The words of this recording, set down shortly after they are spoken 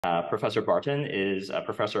Professor Barton is a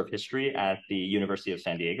professor of history at the University of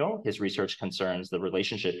San Diego. His research concerns the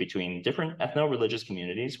relationship between different ethno-religious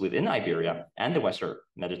communities within Iberia and the Western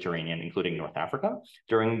Mediterranean, including North Africa,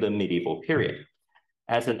 during the medieval period.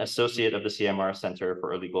 As an associate of the CMRS Center for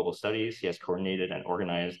Early Global Studies, he has coordinated and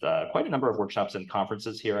organized quite a number of workshops and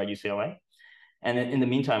conferences here at UCLA. And in the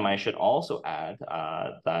meantime, I should also add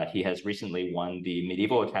that he has recently won the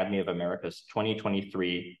Medieval Academy of America's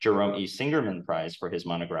 2023 Jerome E. Singerman Prize for his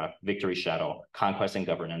monograph, Victory Shadow, Conquest and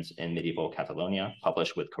Governance in Medieval Catalonia,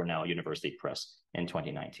 published with Cornell University Press in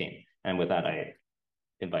 2019. And with that, I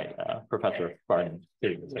invite Professor Barton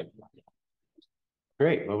to speak.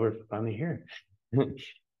 Great, well, we're finally here. It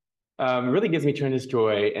really gives me tremendous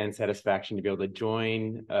joy and satisfaction to be able to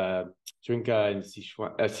join Zrinka and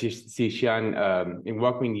Xixian in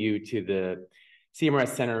welcoming you to the CMRS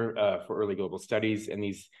Center for Early Global Studies and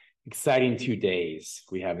these exciting 2 days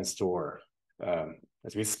we have in store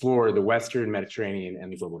as we explore the Western Mediterranean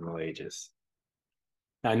and the global Middle Ages.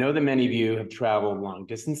 Now, I know that many of you have traveled long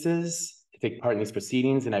distances to take part in these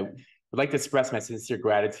proceedings, and I would like to express my sincere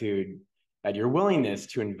gratitude at your willingness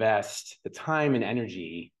to invest the time and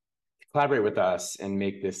energy to collaborate with us and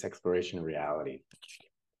make this exploration a reality.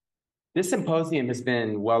 This symposium has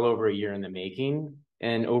been well over a year in the making,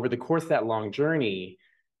 and over the course of that long journey,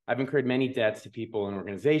 I've incurred many debts to people and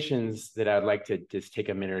organizations that I'd like to just take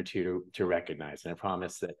a minute or two to recognize. And I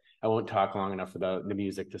promise that I won't talk long enough about the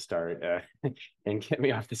music to start and get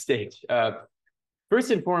me off the stage.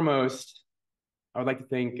 First and foremost, I would like to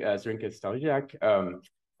thank Zrinka Staljak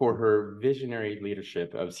for her visionary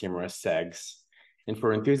leadership of CMRS CEGS and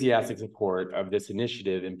for enthusiastic support of this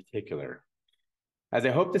initiative in particular. As I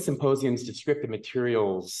hope the symposium's descriptive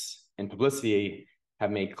materials and publicity have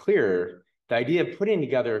made clear, the idea of putting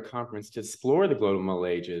together a conference to explore the global Middle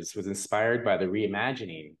Ages was inspired by the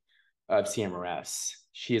reimagining of CMRS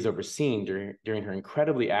she has overseen during her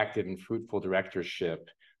incredibly active and fruitful directorship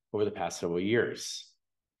over the past several years.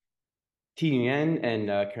 Thi Nguyen and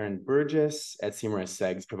Karen Burgess at CMRS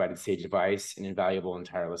CEGS provided sage advice and invaluable and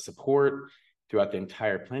tireless support throughout the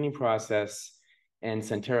entire planning process. And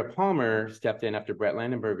Santera Palmer stepped in after Brett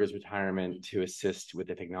Landenberger's retirement to assist with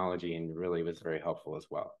the technology and really was very helpful as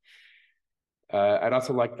well. I'd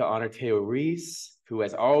also like to honor Teo Rees, who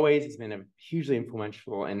as always has been a hugely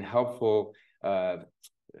influential and helpful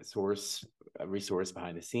resource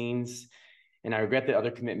behind the scenes. And I regret that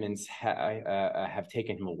other commitments have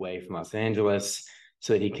taken him away from Los Angeles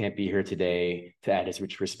so that he can't be here today to add his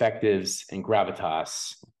rich perspectives and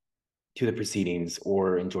gravitas to the proceedings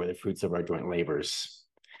or enjoy the fruits of our joint labors.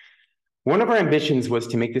 One of our ambitions was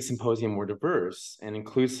to make this symposium more diverse and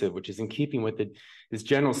inclusive, which is in keeping with this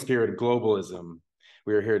general spirit of globalism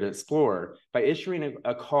we are here to explore, by issuing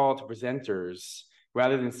a call to presenters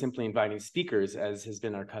rather than simply inviting speakers, as has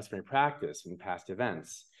been our customary practice in past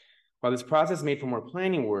events. While this process made for more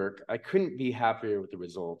planning work, I couldn't be happier with the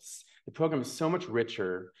results. The program is so much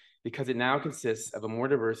richer because it now consists of a more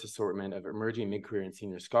diverse assortment of emerging mid-career and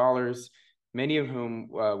senior scholars, many of whom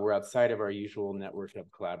were outside of our usual network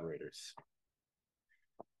of collaborators.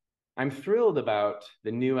 I'm thrilled about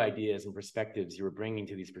the new ideas and perspectives you are bringing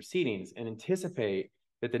to these proceedings and anticipate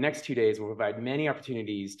that the next 2 days will provide many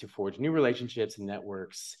opportunities to forge new relationships and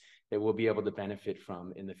networks that we'll be able to benefit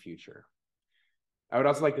from in the future. I would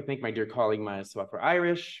also like to thank my dear colleague, Maya Swaffer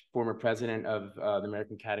Irish, former president of the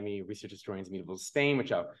American Academy of Research Historians of Medieval Spain,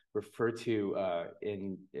 which I'll refer to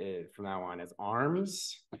from now on as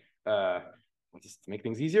ARMS. Just to make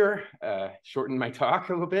things easier, shorten my talk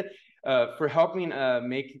a little bit, for helping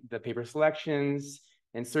make the paper selections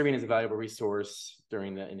and serving as a valuable resource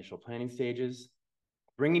during the initial planning stages.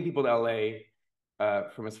 Bringing people to LA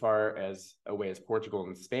from as far as away as Portugal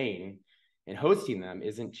and Spain and hosting them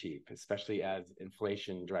isn't cheap, especially as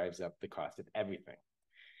inflation drives up the cost of everything.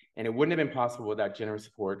 And it wouldn't have been possible without generous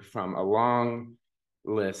support from a long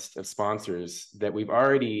list of sponsors that we've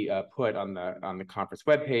already put on the conference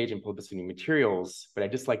webpage and publicity materials, but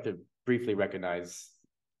I'd just like to briefly recognize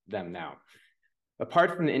them now.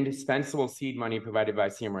 Apart from the indispensable seed money provided by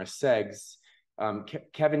CMRS CEGS,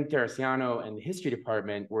 Kevin Teresiano and the history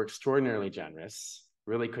department were extraordinarily generous.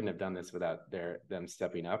 Really couldn't have done this without them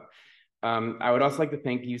stepping up. I would also like to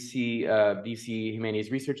thank the UC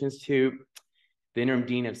Humanities Research Institute, the interim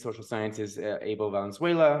dean of social sciences, Abel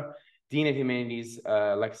Valenzuela, dean of humanities,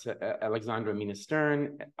 Alexandra Mina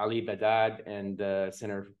Stern, Ali Badad, and the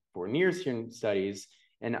Center for Near Eastern Studies,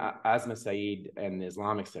 and Asma Saeed and the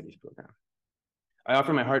Islamic Studies program. I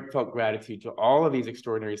offer my heartfelt gratitude to all of these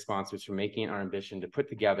extraordinary sponsors for making our ambition to put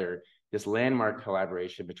together this landmark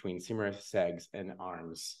collaboration between CMRS CEGS and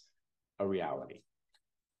ARMS a reality.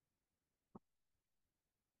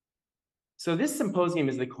 So this symposium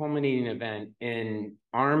is the culminating event in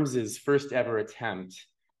ARMS's first ever attempt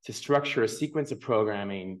to structure a sequence of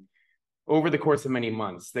programming over the course of many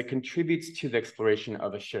months that contributes to the exploration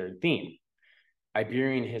of a shared theme,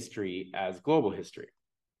 Iberian history as global history.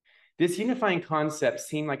 This unifying concept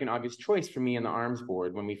seemed like an obvious choice for me and the ARMS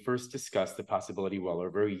board when we first discussed the possibility well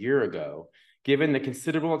over a year ago, given the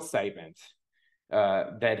considerable excitement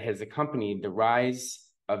that has accompanied the rise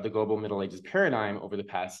of the global Middle Ages paradigm over the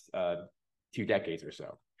past 2 decades or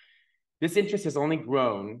so. This interest has only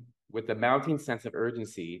grown with the mounting sense of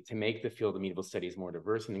urgency to make the field of medieval studies more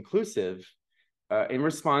diverse and inclusive in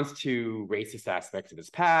response to racist aspects of its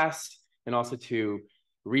past and also to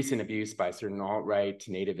recent abuse by certain alt-right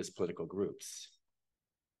nativist political groups.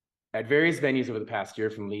 At various venues over the past year,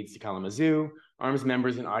 from Leeds to Kalamazoo, ARMS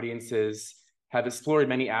members and audiences have explored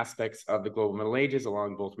many aspects of the global Middle Ages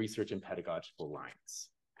along both research and pedagogical lines.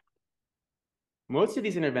 Most of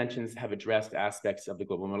these interventions have addressed aspects of the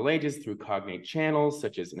global Middle Ages through cognate channels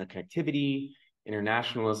such as interconnectivity,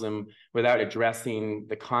 internationalism, without addressing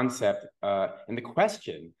the concept and the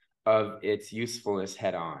question of its usefulness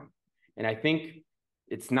head on. And I think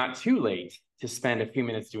it's not too late to spend a few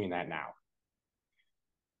minutes doing that now.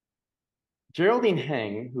 Geraldine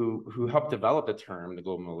Heng, who helped develop the term, the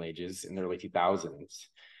global Middle Ages, in the early 2000s,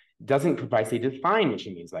 doesn't precisely define what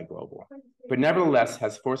she means by global, but nevertheless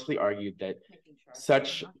has forcefully argued that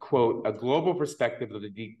such, quote, a global perspective of the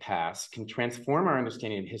deep past can transform our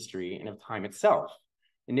understanding of history and of time itself,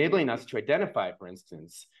 enabling us to identify, for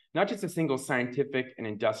instance, not just a single scientific and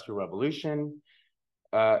industrial revolution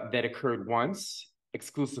that occurred once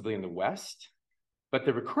exclusively in the West, but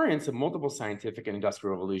the recurrence of multiple scientific and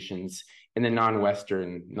industrial revolutions in the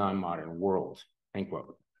non-Western, non-modern world, end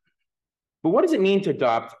quote. But what does it mean to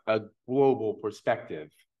adopt a global perspective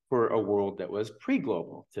for a world that was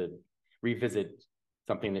pre-global, to revisit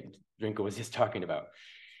something that Drinko was just talking about?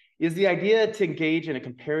 Is the idea to engage in a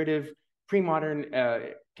comparative pre-modern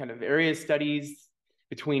kind of area studies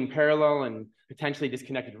between parallel and potentially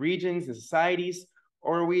disconnected regions and societies?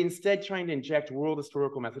 Or are we instead trying to inject world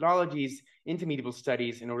historical methodologies into medieval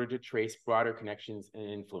studies in order to trace broader connections and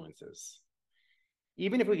influences?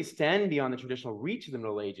 Even if we extend beyond the traditional reach of the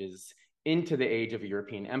Middle Ages into the age of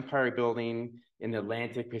European empire building in the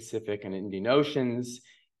Atlantic, Pacific, and Indian Oceans,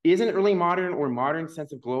 is an early modern or modern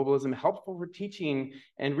sense of globalism helpful for teaching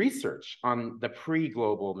and research on the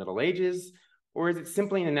pre-global Middle Ages, or is it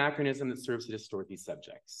simply an anachronism that serves to distort these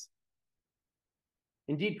subjects?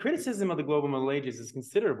 Indeed, criticism of the global Middle Ages is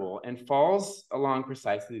considerable and falls along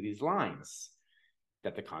precisely these lines: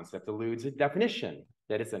 that the concept eludes a definition,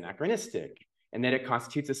 that it's anachronistic, and that it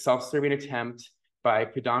constitutes a self-serving attempt by a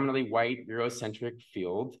predominantly white Eurocentric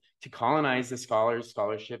field to colonize the scholars,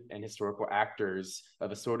 scholarship, and historical actors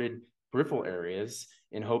of assorted peripheral areas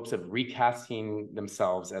in hopes of recasting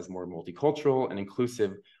themselves as more multicultural and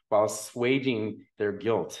inclusive while assuaging their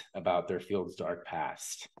guilt about their field's dark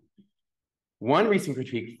past. One recent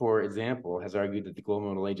critique, for example, has argued that the global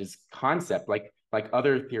Middle Ages concept, like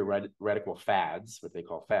other theoretical fads, what they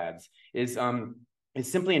call fads, is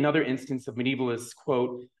simply another instance of medievalists,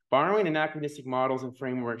 quote, borrowing anachronistic models and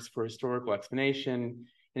frameworks for historical explanation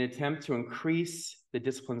in an attempt to increase the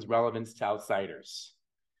discipline's relevance to outsiders.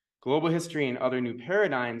 Global history and other new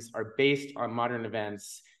paradigms are based on modern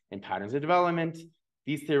events and patterns of development.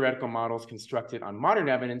 These theoretical models constructed on modern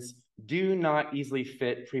evidence do not easily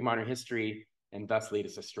fit pre-modern history and thus lead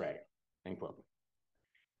us astray, end quote.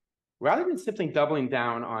 Rather than simply doubling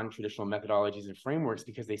down on traditional methodologies and frameworks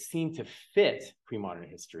because they seem to fit pre-modern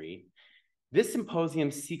history, this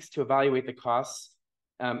symposium seeks to evaluate the costs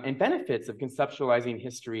and benefits of conceptualizing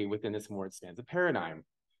history within this more expansive paradigm.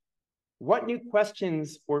 What new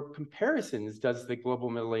questions or comparisons does the global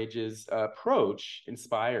Middle Ages approach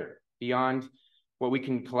inspire beyond what we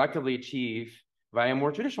can collectively achieve via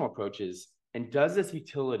more traditional approaches? And does this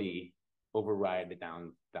utility override the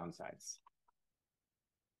downsides?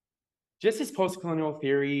 Just as post-colonial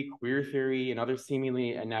theory, queer theory, and other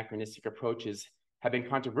seemingly anachronistic approaches have been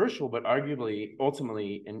controversial, but arguably,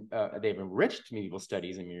 ultimately, they've enriched medieval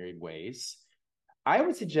studies in myriad ways, I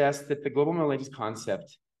would suggest that the global Middle Ages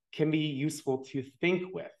concept can be useful to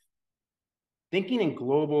think with. Thinking in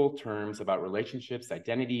global terms about relationships,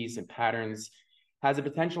 identities, and patterns has the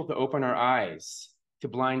potential to open our eyes to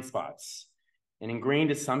blind spots and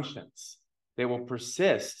ingrained assumptions that will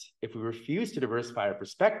persist if we refuse to diversify our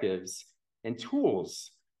perspectives and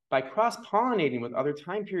tools by cross-pollinating with other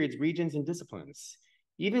time periods, regions, and disciplines,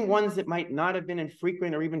 even ones that might not have been in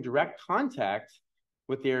frequent or even direct contact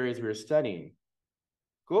with the areas we are studying.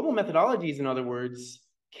 Global methodologies, in other words,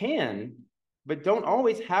 can, but don't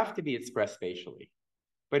always have to be expressed spatially.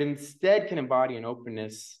 but instead can embody an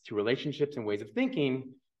openness to relationships and ways of thinking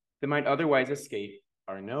that might otherwise escape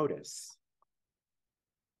our notice.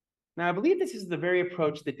 Now, I believe this is the very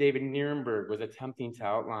approach that David Nirenberg was attempting to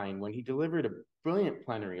outline when he delivered a brilliant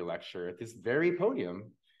plenary lecture at this very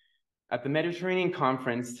podium at the Mediterranean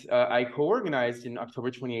Conference I co-organized in October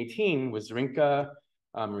 2018 with Zrinka,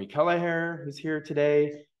 Marie Kelleher, who's here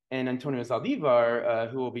today, and Antonio Zaldivar,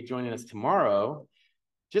 who will be joining us tomorrow,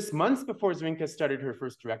 just months before Zrinka started her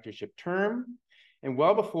first directorship term, and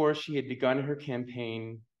well before she had begun her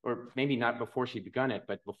campaign, or maybe not before she begun it,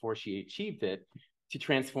 but before she achieved it, to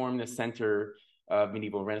transform the Center of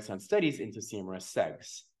Medieval Renaissance Studies into CMRS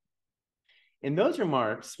CEGS. In those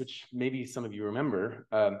remarks, which maybe some of you remember,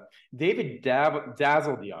 David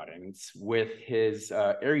dazzled the audience with his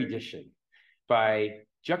erudition by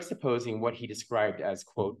juxtaposing what he described as,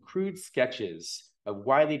 quote, crude sketches of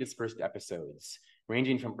widely dispersed episodes,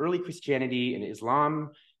 ranging from early Christianity and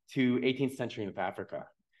Islam to 18th century North Africa,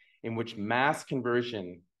 in which mass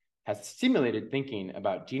conversion has stimulated thinking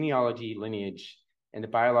about genealogy, lineage, and the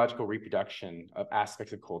biological reproduction of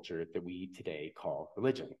aspects of culture that we today call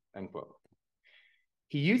religion, unquote.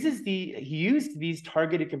 He used these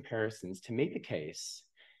targeted comparisons to make the case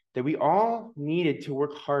that we all needed to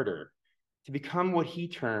work harder to become what he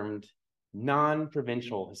termed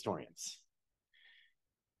non-provincial historians.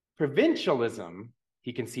 Provincialism,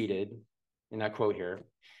 he conceded, and I quote here,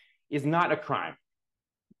 is not a crime.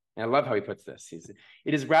 And I love how he puts this.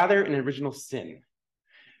 It is rather an original sin,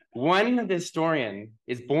 one the historian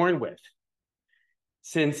is born with,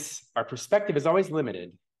 since our perspective is always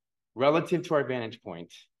limited relative to our vantage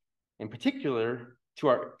point, in particular to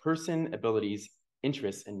our person, abilities,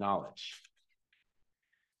 interests, and knowledge.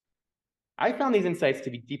 I found these insights to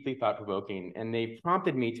be deeply thought-provoking, and they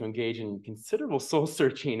prompted me to engage in considerable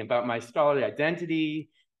soul-searching about my scholarly identity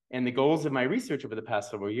and the goals of my research over the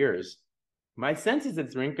past several years. My sense is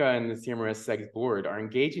that Zrinka and the CMRS CEGS board are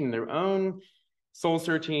engaging in their own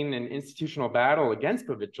soul-searching and institutional battle against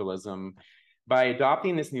provincialism by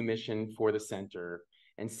adopting this new mission for the center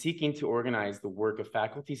and seeking to organize the work of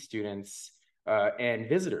faculty, students, and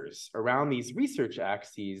visitors around these research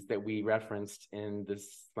axes that we referenced in this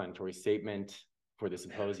explanatory statement for the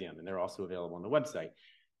symposium, and they're also available on the website.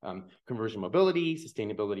 Conversion mobility,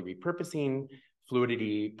 sustainability repurposing,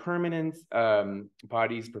 fluidity permanence,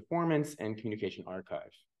 bodies performance, and communication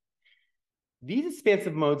archive. These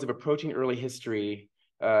expansive modes of approaching early history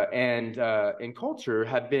and culture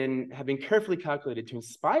have been carefully calculated to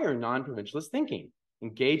inspire non-provincialist thinking,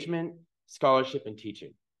 engagement, scholarship, and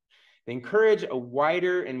teaching. They encourage a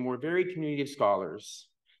wider and more varied community of scholars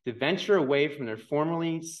to venture away from their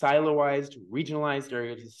formerly siloized, regionalized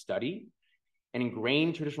areas of study and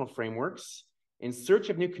ingrained traditional frameworks in search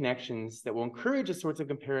of new connections that will encourage the sorts of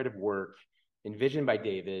comparative work envisioned by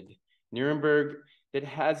David Nirenberg that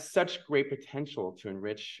has such great potential to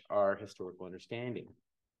enrich our historical understanding.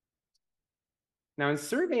 Now, in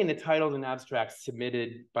surveying the titles and abstracts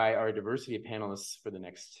submitted by our diversity of panelists for the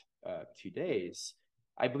next 2 days,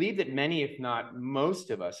 I believe that many, if not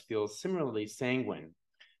most of us, feel similarly sanguine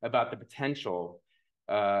about the potential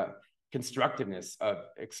constructiveness of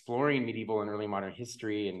exploring medieval and early modern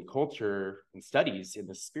history and culture and studies in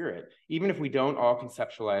the spirit, even if we don't all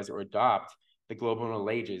conceptualize or adopt the global Middle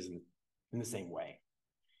Ages in the same way.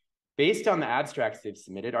 Based on the abstracts they've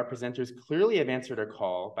submitted, our presenters clearly have answered our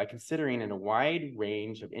call by considering in a wide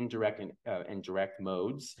range of indirect and direct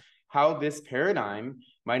modes how this paradigm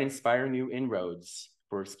might inspire new inroads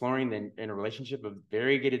for exploring the interrelationship of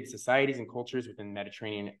variegated societies and cultures within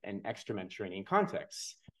Mediterranean and extra-Mediterranean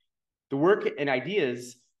contexts. The work and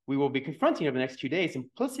ideas we will be confronting over the next 2 days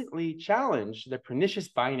implicitly challenge the pernicious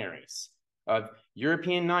binaries of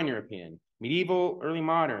European, non-European, medieval, early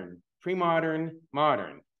modern, pre-modern,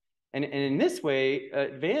 modern, and in this way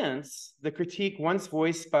advance the critique once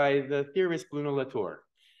voiced by the theorist Bruno Latour,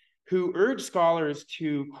 who urged scholars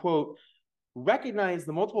to, quote, recognize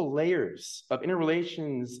the multiple layers of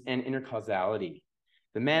interrelations and intercausality,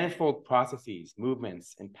 the manifold processes,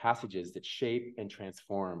 movements, and passages that shape and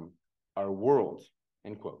transform our world,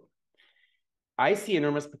 end quote. I see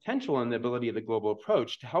enormous potential in the ability of the global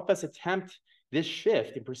approach to help us attempt this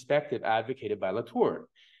shift in perspective advocated by Latour,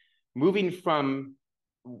 moving from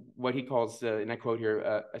what he calls, and I quote here,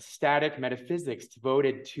 a static metaphysics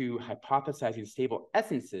devoted to hypothesizing stable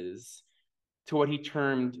essences to what he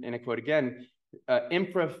termed, and I quote again,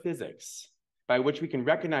 infraphysics, by which we can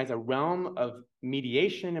recognize a realm of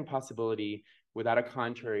mediation and possibility without a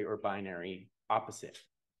contrary or binary opposite,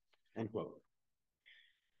 end quote.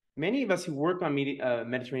 Many of us who work on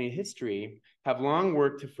Mediterranean history have long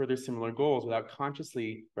worked to further similar goals without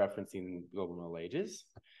consciously referencing global Middle Ages.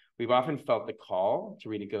 We've often felt the call to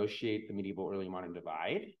renegotiate the medieval early modern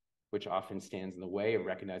divide, which often stands in the way of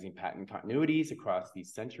recognizing pattern continuities across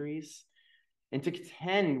these centuries, and to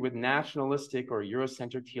contend with nationalistic or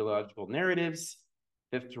Eurocentric theological narratives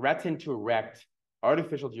that threaten to erect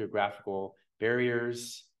artificial geographical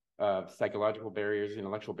barriers, psychological barriers,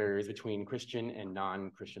 intellectual barriers between Christian and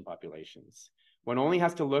non-Christian populations. One only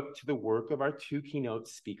has to look to the work of our two keynote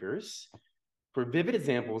speakers for vivid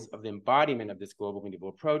examples of the embodiment of this global medieval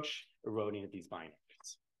approach eroding at these binaries.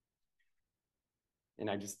 And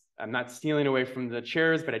I'm not stealing away from the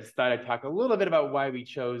chairs, but I just thought I'd talk a little bit about why we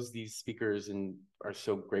chose these speakers and are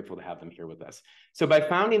so grateful to have them here with us. So by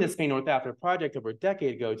founding the Spain North Africa Project over a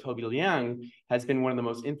decade ago, Toby Liang has been one of the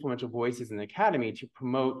most influential voices in the academy to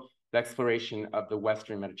promote the exploration of the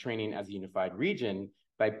Western Mediterranean as a unified region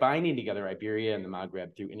by binding together Iberia and the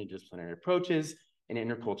Maghreb through interdisciplinary approaches and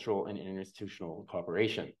intercultural and interinstitutional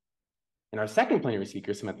cooperation. And our second plenary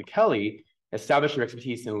speaker, Samantha Kelly, established her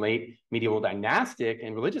expertise in late medieval dynastic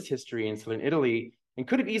and religious history in southern Italy, and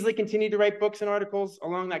could have easily continued to write books and articles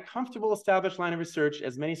along that comfortable established line of research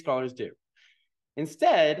as many scholars do.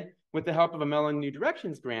 Instead, with the help of a Mellon New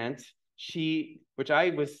Directions grant, which I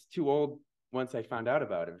was too old once I found out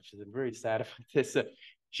about it, which is very sad about this,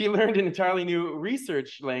 she learned an entirely new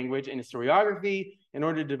research language in historiography in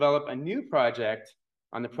order to develop a new project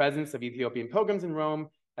on the presence of Ethiopian pilgrims in Rome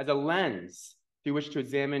as a lens through which to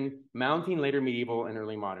examine mounting later medieval and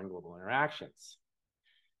early modern global interactions.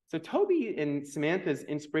 So Toby and Samantha's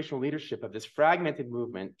inspirational leadership of this fragmented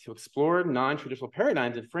movement to explore non-traditional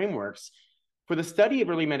paradigms and frameworks for the study of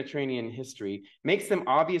early Mediterranean history makes them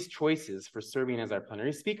obvious choices for serving as our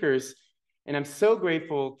plenary speakers. And I'm so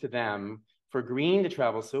grateful to them for agreeing to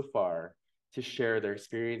travel so far to share their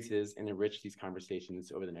experiences and enrich these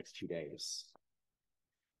conversations over the next 2 days.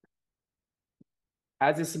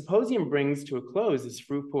 As the symposium brings to a close this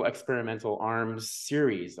fruitful experimental arms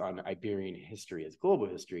series on Iberian history as global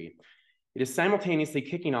history, it is simultaneously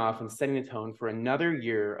kicking off and setting the tone for another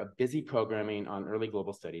year of busy programming on early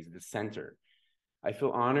global studies at the center. I feel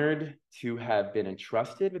honored to have been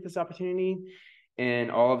entrusted with this opportunity and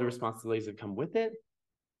all of the responsibilities that come with it,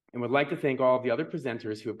 and would like to thank all of the other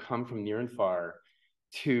presenters who have come from near and far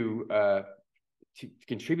to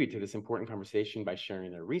contribute to this important conversation by sharing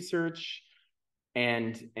their research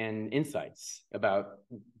and insights about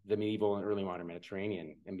the medieval and early modern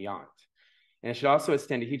Mediterranean and beyond. And I should also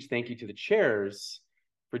extend a huge thank you to the chairs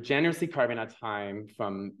for generously carving out time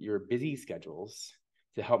from your busy schedules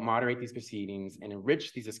to help moderate these proceedings and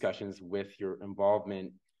enrich these discussions with your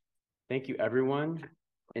involvement. Thank you, everyone.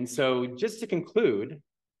 And so just to conclude,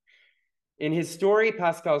 in his story,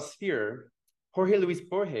 Pascal's Sphere, Jorge Luis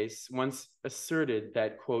Borges once asserted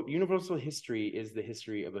that, quote, universal history is the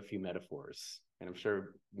history of a few metaphors. And I'm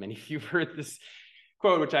sure many of you have heard this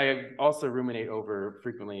quote, which I also ruminate over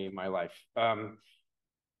frequently in my life,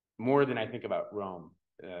 more than I think about Rome.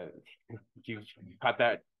 You caught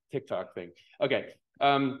that TikTok thing. Okay,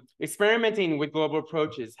 experimenting with global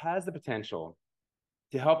approaches has the potential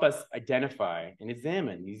to help us identify and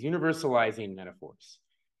examine these universalizing metaphors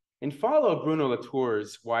and follow Bruno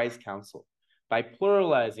Latour's wise counsel by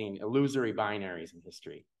pluralizing illusory binaries in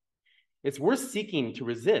history. It's worth seeking to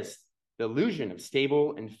resist the illusion of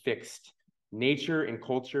stable and fixed nature and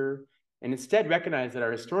culture, and instead recognize that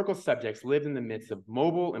our historical subjects lived in the midst of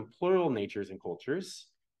mobile and plural natures and cultures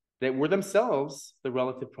that were themselves the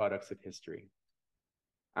relative products of history.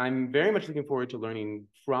 I'm very much looking forward to learning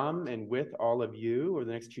from and with all of you over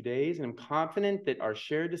the next 2 days, and I'm confident that our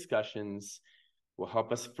shared discussions will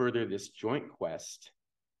help us further this joint quest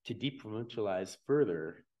to deprovincialize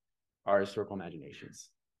further our historical imaginations.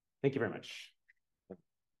 Thank you very much.